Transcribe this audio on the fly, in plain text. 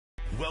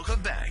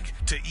Welcome back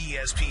to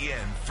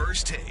ESPN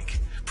First Take,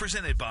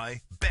 presented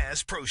by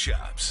Bass Pro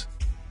Shops.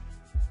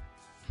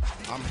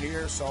 I'm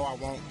here so I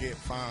won't get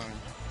fined.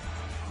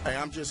 Hey,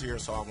 I'm just here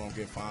so I won't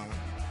get fined.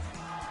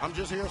 I'm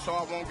just here so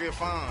I won't get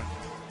fined.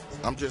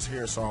 I'm just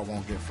here so I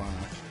won't get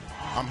fined.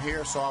 I'm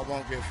here so I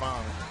won't get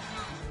fined.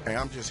 Hey,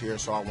 I'm just here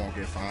so I won't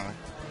get fined.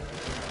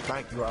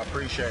 Thank you, I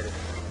appreciate it.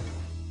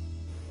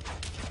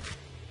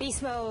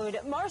 Beast mode.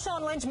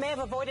 Marshawn Lynch may have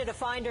avoided a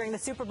fine during the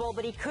Super Bowl,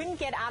 but he couldn't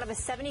get out of a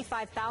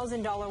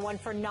 $75,000 one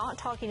for not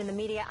talking to the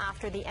media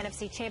after the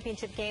NFC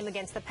Championship game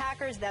against the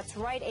Packers. That's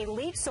right. A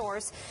leak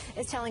source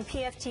is telling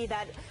PFT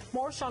that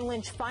Marshawn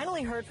Lynch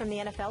finally heard from the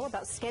NFL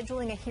about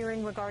scheduling a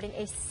hearing regarding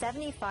a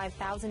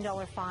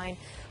 $75,000 fine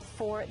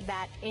for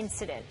that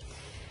incident.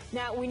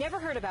 Now, we never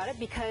heard about it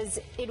because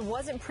it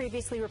wasn't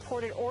previously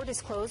reported or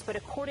disclosed, but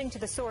according to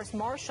the source,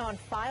 Marshawn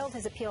filed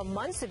his appeal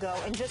months ago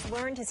and just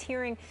learned his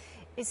hearing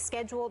is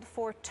scheduled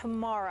for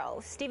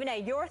tomorrow. Stephen A.,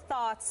 your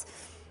thoughts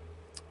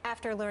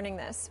after learning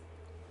this?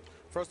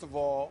 First of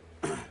all,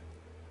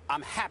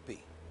 I'm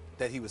happy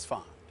that he was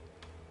fined.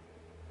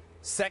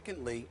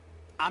 Secondly,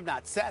 I'm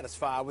not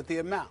satisfied with the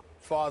amount.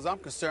 As far as I'm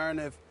concerned,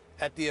 if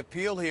at the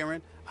appeal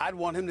hearing, I'd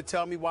want him to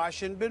tell me why it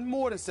shouldn't have been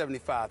more than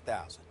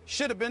 $75,000.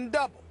 Should have been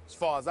double, as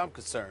far as I'm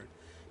concerned.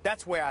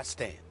 That's where I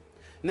stand.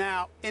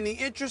 Now, in the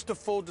interest of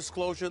full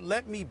disclosure,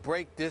 let me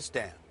break this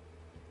down,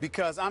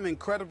 because I'm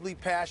incredibly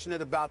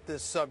passionate about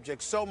this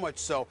subject, so much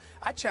so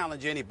I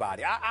challenge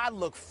anybody. I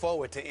look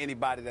forward to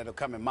anybody that'll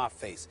come in my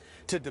face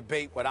to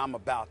debate what I'm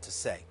about to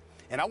say.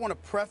 And I want to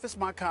preface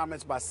my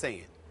comments by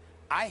saying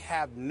I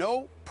have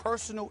no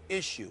personal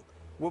issue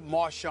with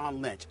Marshawn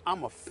Lynch.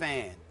 I'm a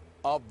fan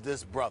of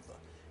this brother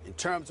in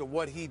terms of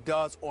what he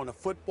does on the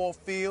football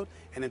field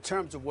and in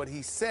terms of what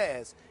he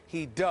says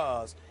he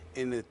does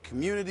in the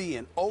community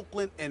in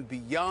Oakland and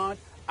beyond.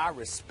 I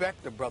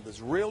respect the brother's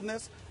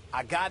realness.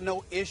 I got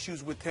no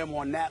issues with him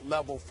on that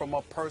level from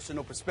a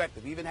personal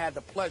perspective. Even had the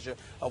pleasure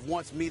of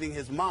once meeting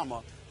his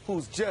mama,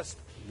 who's just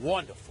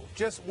wonderful.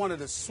 Just one of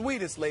the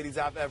sweetest ladies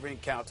I've ever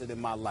encountered in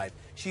my life.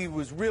 She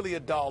was really a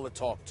doll to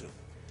talk to.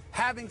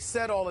 Having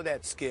said all of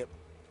that, Skip,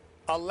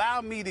 allow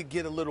me to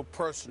get a little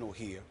personal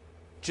here,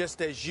 just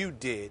as you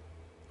did,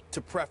 to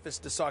preface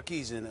the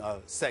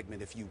Sarkeesian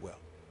segment, if you will.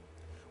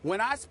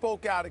 When I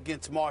spoke out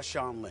against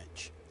Marshawn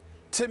Lynch,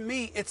 to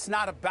me, it's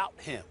not about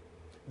him.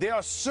 There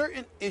are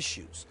certain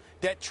issues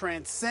that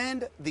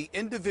transcend the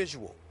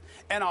individual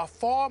and are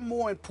far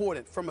more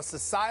important from a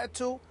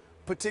societal,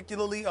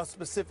 particularly a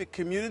specific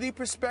community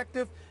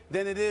perspective,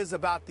 than it is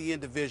about the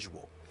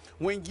individual.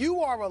 When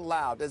you are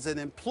allowed as an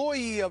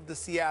employee of the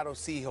Seattle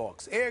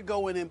Seahawks,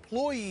 ergo an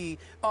employee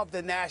of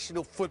the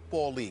National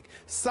Football League,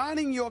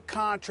 signing your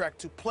contract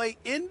to play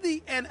in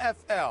the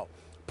NFL,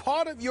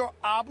 part of your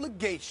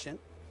obligation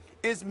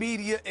is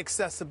media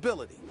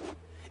accessibility.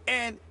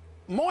 And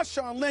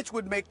Marshawn Lynch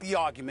would make the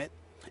argument,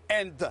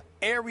 and the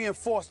Arian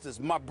Foster's,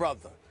 my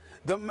brother,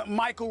 the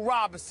Michael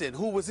Robinson,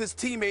 who was his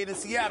teammate in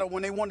Seattle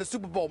when they won the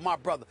Super Bowl, my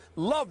brother,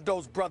 loved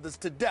those brothers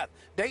to death.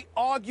 They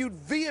argued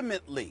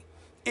vehemently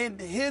in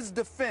his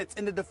defense,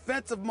 in the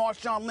defense of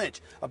Marshawn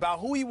Lynch, about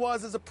who he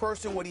was as a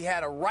person, what he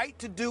had a right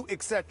to do,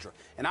 etc.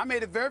 And I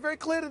made it very, very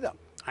clear to them.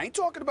 I ain't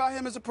talking about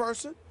him as a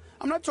person.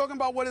 I'm not talking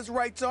about what his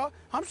rights are.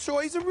 I'm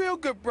sure he's a real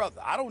good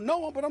brother. I don't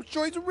know him, but I'm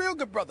sure he's a real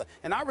good brother,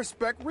 and I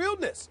respect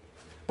realness.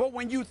 But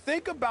when you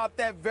think about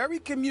that very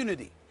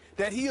community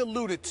that he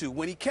alluded to,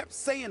 when he kept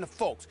saying to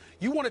folks,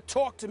 you want to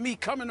talk to me,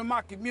 come into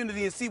my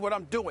community and see what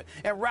I'm doing,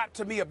 and rap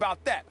to me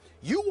about that.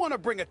 You want to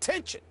bring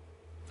attention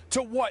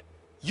to what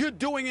you're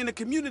doing in the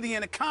community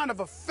and the kind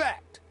of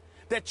effect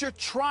that you're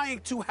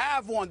trying to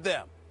have on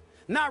them,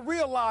 not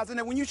realizing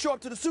that when you show up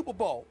to the Super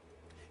Bowl,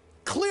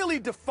 clearly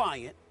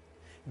defiant,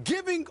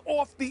 giving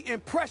off the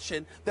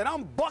impression that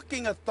I'm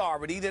bucking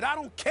authority, that I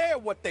don't care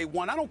what they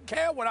want, I don't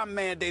care what I'm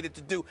mandated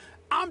to do.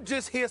 I'm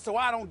just here so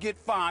I don't get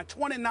fined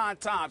 29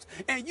 times.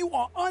 And you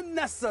are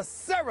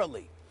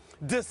unnecessarily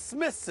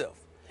dismissive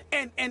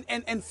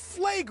and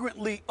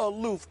flagrantly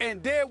aloof,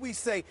 and dare we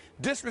say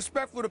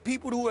disrespectful to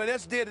people who are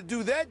just there to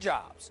do their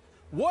jobs.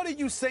 What are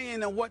you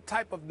saying, and what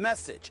type of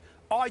message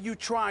are you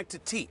trying to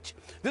teach?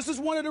 This is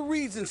one of the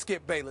reasons,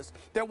 Skip Bayless,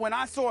 that when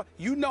I saw,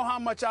 you know how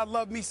much I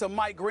love me some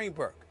Mike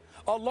Greenberg.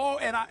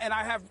 And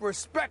I have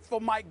respect for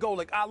Mike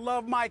Golick. I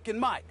love Mike and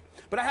Mike.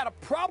 But I had a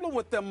problem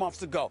with them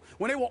months ago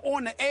when they were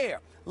on the air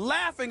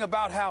laughing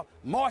about how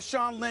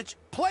Marshawn Lynch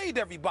played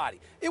everybody.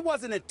 It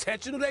wasn't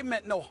intentional. They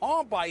meant no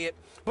harm by it.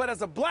 But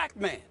as a black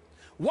man,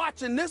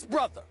 watching this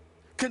brother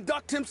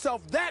conduct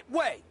himself that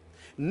way,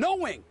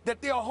 knowing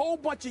that there are a whole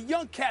bunch of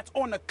young cats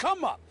on the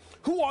come up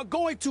who are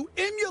going to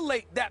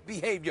emulate that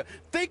behavior,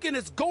 thinking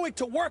it's going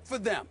to work for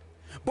them.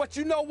 But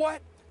you know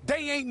what?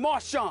 They ain't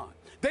Marshawn.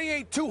 They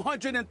ain't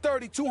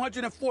 230,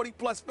 240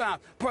 plus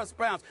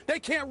pounds. They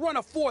can't run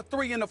a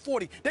 4.3 in the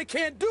 40. They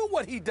can't do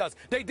what he does.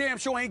 They damn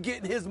sure ain't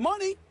getting his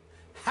money.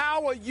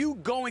 How are you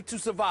going to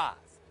survive?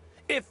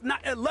 If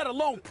not, let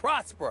alone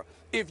prosper,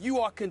 if you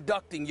are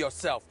conducting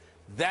yourself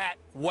that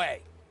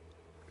way?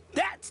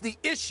 That's the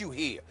issue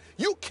here.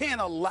 You can't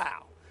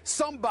allow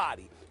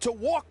somebody to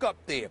walk up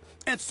there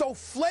and so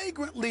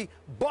flagrantly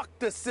buck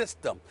the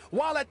system,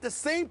 while at the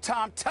same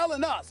time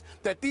telling us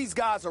that these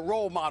guys are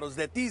role models,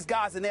 that these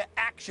guys and their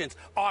actions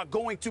are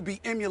going to be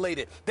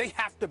emulated. They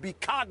have to be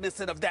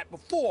cognizant of that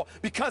before,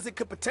 because it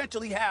could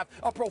potentially have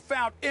a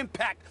profound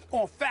impact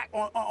on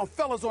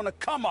fellas on the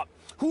come up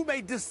who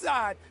may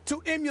decide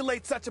to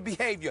emulate such a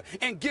behavior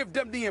and give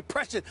them the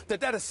impression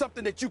that that is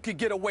something that you can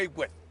get away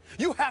with.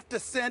 You have to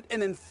send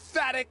an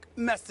emphatic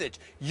message.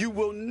 You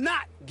will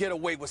not get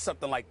away with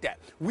something like that.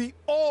 We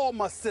all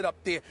must sit up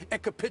there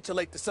and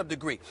capitulate to some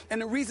degree.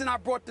 And the reason I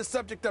brought this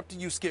subject up to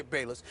you, Skip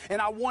Bayless,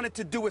 and I wanted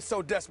to do it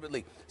so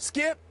desperately,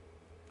 Skip,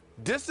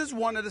 this is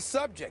one of the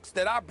subjects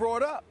that I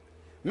brought up.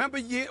 Remember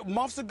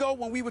months ago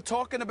when we were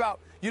talking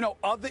about,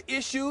 other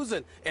issues,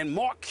 and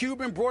Mark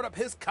Cuban brought up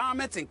his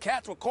comments and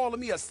cats were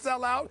calling me a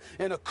sellout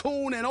and a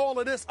coon and all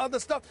of this other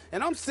stuff.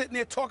 And I'm sitting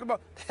there talking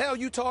about, the hell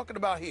you talking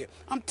about here?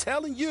 I'm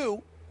telling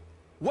you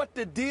what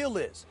the deal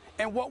is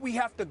and what we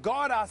have to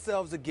guard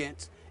ourselves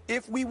against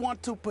if we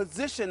want to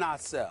position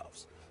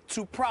ourselves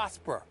to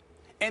prosper.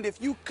 And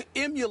if you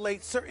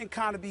emulate certain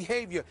kind of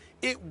behavior,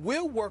 it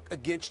will work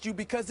against you,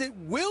 because it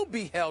will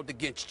be held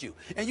against you.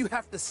 And you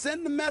have to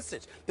send the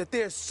message that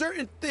there's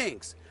certain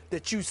things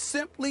that you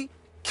simply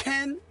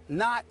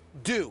cannot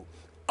do.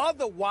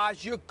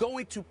 Otherwise, you're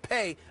going to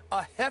pay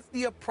a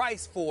heftier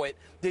price for it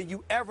than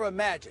you ever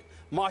imagined.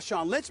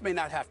 Marshawn Lynch may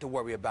not have to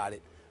worry about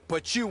it,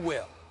 but you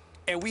will.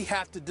 And we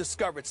have to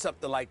discourage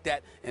something like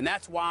that. And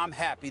that's why I'm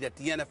happy that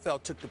the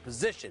NFL took the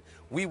position.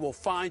 We will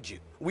find you.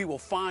 We will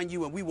find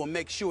you, and we will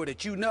make sure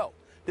that you know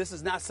this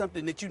is not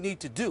something that you need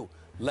to do,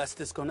 lest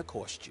it's going to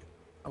cost you.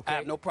 Okay. I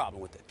have no problem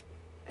with it.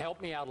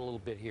 Help me out a little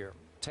bit here.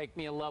 Take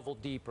me a level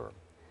deeper.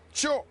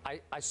 Sure.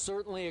 I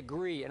certainly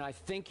agree, and I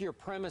think your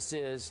premise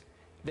is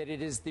that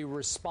it is the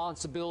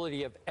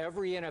responsibility of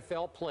every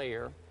NFL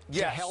player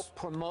to help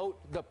promote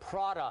the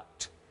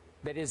product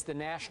that is the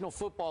National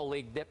Football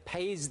League, that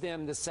pays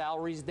them the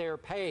salaries they're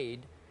paid,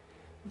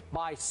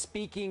 by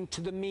speaking to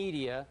the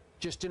media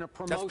just in a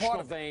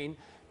promotional vein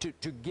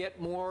to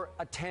get more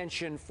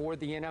attention for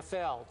the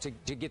NFL,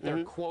 to get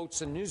their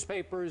quotes in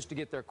newspapers, to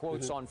get their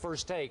quotes on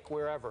First Take,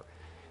 wherever.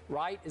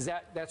 Right?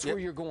 That's where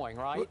you're going,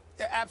 right?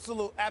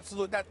 Absolute.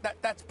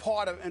 That's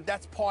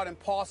part and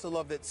parcel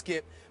of it,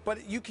 Skip.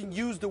 But you can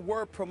use the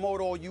word promote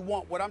all you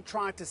want. What I'm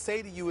trying to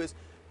say to you is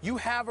you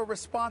have a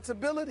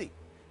responsibility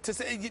to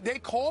say. They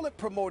call it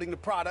promoting the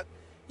product.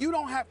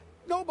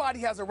 Nobody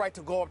has a right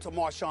to go up to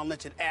Marshawn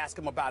Lynch and ask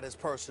him about his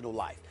personal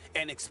life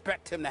and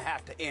expect him to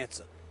have to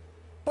answer.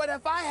 But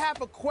if I have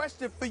a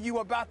question for you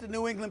about the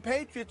New England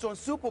Patriots on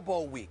Super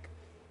Bowl week,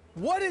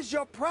 what is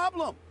your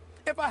problem?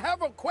 If I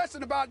have a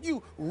question about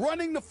you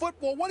running the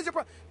football, what is your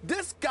problem?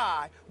 This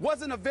guy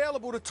wasn't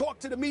available to talk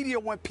to the media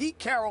when Pete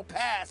Carroll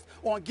passed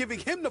on giving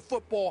him the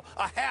football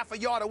a half a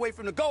yard away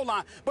from the goal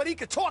line, but he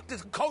could talk to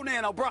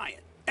Conan O'Brien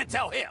and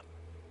tell him.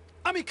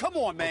 I mean, come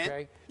on, man.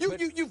 Okay,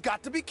 you've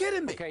got to be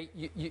kidding me. Okay,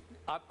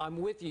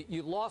 I'm with you.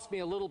 You lost me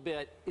a little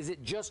bit. Is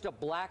it just a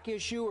black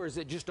issue, or is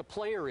it just a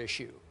player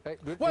issue?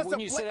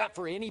 Wouldn't you say that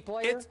for any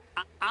player?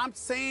 I'm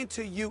saying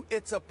to you,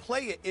 it's a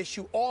player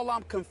issue. All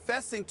I'm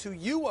confessing to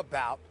you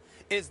about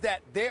is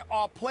that there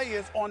are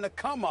players on the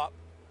come up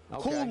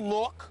who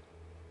look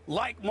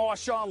like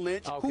Marshawn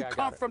Lynch, who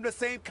come from the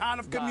same kind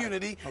of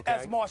community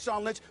as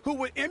Marshawn Lynch, who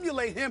would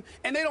emulate him,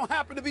 and they don't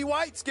happen to be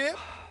white, Skip.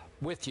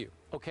 With you.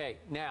 Okay,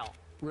 now,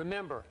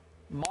 remember,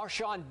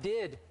 Marshawn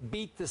did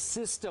beat the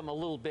system a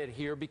little bit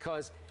here,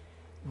 because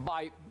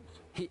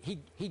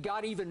he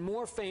got even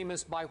more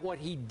famous by what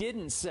he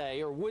didn't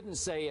say or wouldn't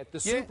say at the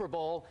Super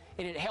Bowl,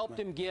 and it helped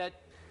him get,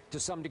 to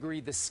some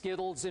degree, the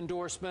Skittles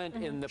endorsement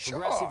in the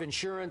Progressive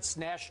Insurance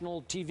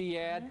national TV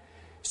ad.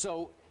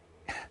 So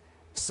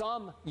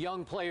some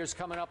young players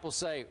coming up will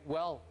say,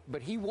 well,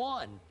 but he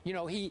won.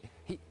 He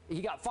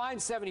got fined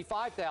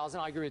 $75,000.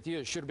 I agree with you,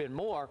 it should have been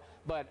more,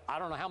 but I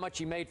don't know how much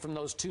he made from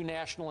those 2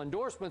 national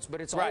endorsements,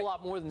 but it's a whole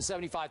lot more than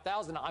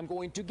 $75,000, I'm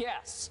going to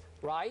guess,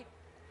 right?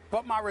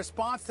 But my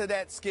response to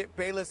that, Skip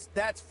Bayless,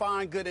 that's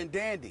fine, good, and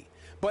dandy.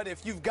 But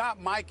if you've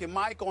got Mike and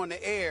Mike on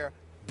the air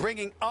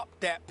bringing up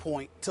that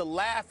point to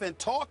laugh and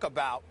talk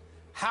about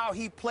how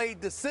he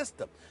played the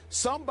system,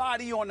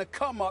 somebody on the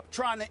come up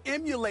trying to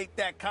emulate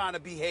that kind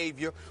of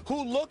behavior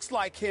who looks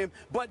like him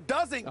but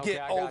doesn't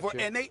get over,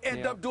 and they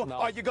end up doing.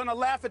 Are you going to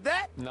laugh at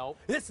that? No.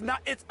 It's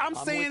not. I'm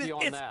saying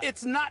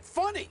it's not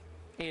funny.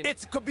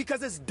 It's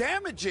because it's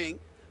damaging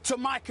to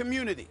my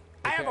community.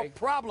 I have a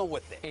problem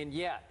with it. And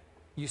yet,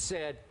 you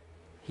said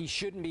he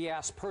shouldn't be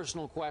asked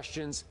personal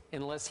questions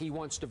unless he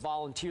wants to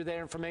volunteer that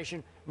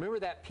information. Remember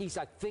that piece?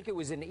 I think it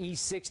was an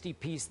E60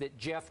 piece that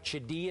Jeff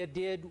Chadia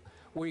did,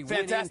 where he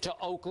went into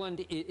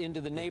Oakland,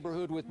 into the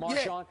neighborhood with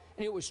Marshawn.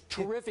 And it was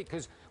terrific,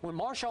 because when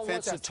Marshawn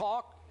wants to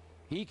talk,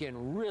 he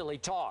can really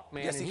talk,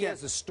 man. And he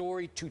has a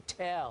story to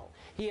tell.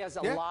 He has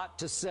a lot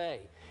to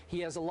say. He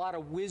has a lot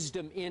of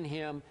wisdom in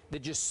him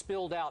that just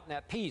spilled out in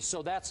that piece.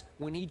 So that's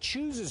when he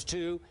chooses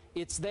to,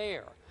 it's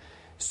there.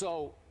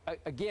 So,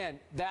 again,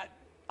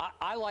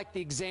 I like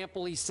the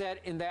example he set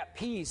in that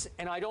piece,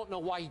 and I don't know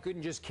why he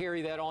couldn't just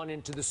carry that on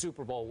into the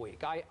Super Bowl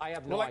week. I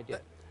have no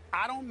idea.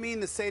 I don't mean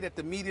to say that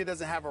the media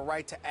doesn't have a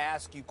right to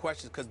ask you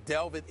questions, because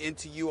delving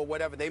into you or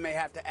whatever, they may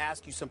have to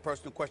ask you some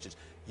personal questions.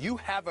 You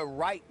have a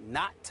right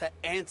not to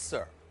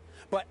answer.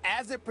 But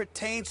as it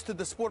pertains to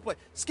the sport play,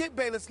 Skip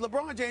Bayless,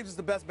 LeBron James is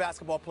the best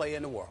basketball player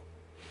in the world.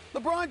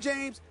 LeBron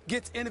James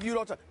gets interviewed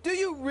all the time. Do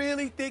you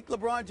really think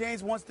LeBron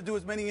James wants to do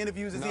as many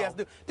interviews as he has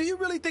to do? Do you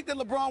really think that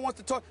LeBron wants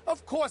to talk?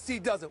 Of course he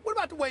doesn't. What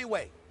about Dwayne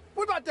Wade?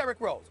 What about Derrick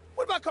Rose?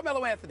 What about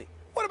Carmelo Anthony?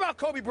 What about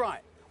Kobe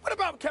Bryant? What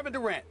about Kevin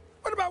Durant?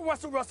 What about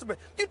Russell Westbrook?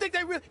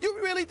 You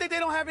really think they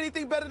don't have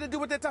anything better to do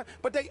with their time?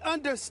 But they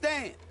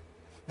understand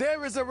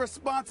there is a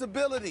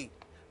responsibility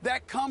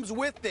that comes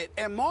with it.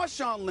 And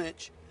Marshawn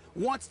Lynch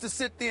wants to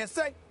sit there and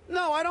say,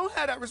 no, I don't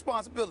have that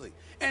responsibility.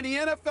 And the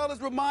NFL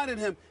is reminding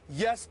him,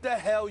 yes, the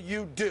hell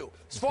you do.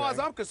 As far as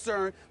I'm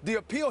concerned, the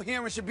appeal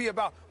hearing should be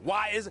about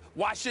why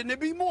shouldn't it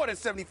be more than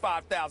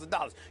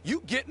 $75,000?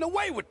 You getting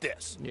away with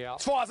this. Yeah.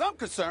 As far as I'm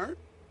concerned,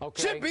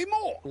 should be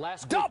more.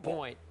 Last double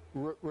point.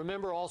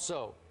 Remember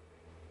also,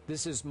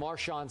 this is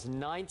Marshawn's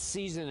 9th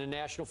season in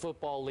National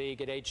Football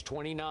League at age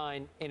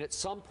 29, and at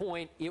some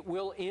point it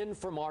will end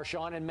for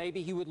Marshawn, and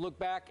maybe he would look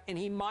back and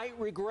he might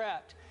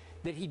regret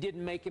that he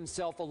didn't make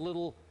himself a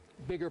little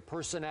bigger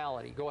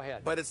personality. Go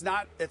ahead. But it's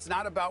not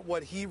about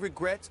what he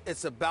regrets.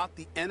 It's about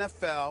the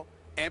NFL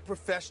and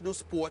professional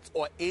sports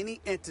or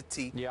any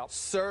entity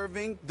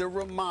serving the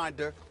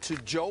reminder to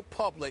Joe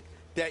Public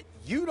that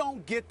you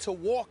don't get to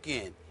walk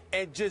in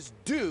and just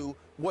do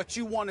what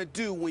you want to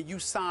do when you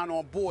sign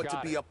on board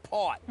to be a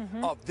part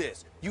of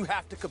this. You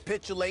have to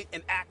capitulate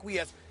and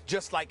acquiesce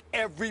just like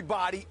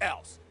everybody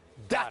else.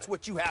 That's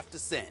what you have to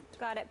send.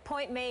 Got it.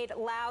 Point made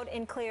loud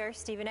and clear,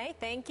 Stephen A.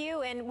 Thank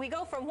you. And we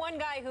go from one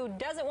guy who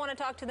doesn't want to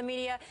talk to the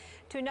media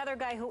to another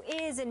guy who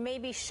is and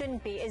maybe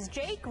shouldn't be. Is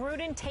Jake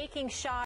Gruden taking shots?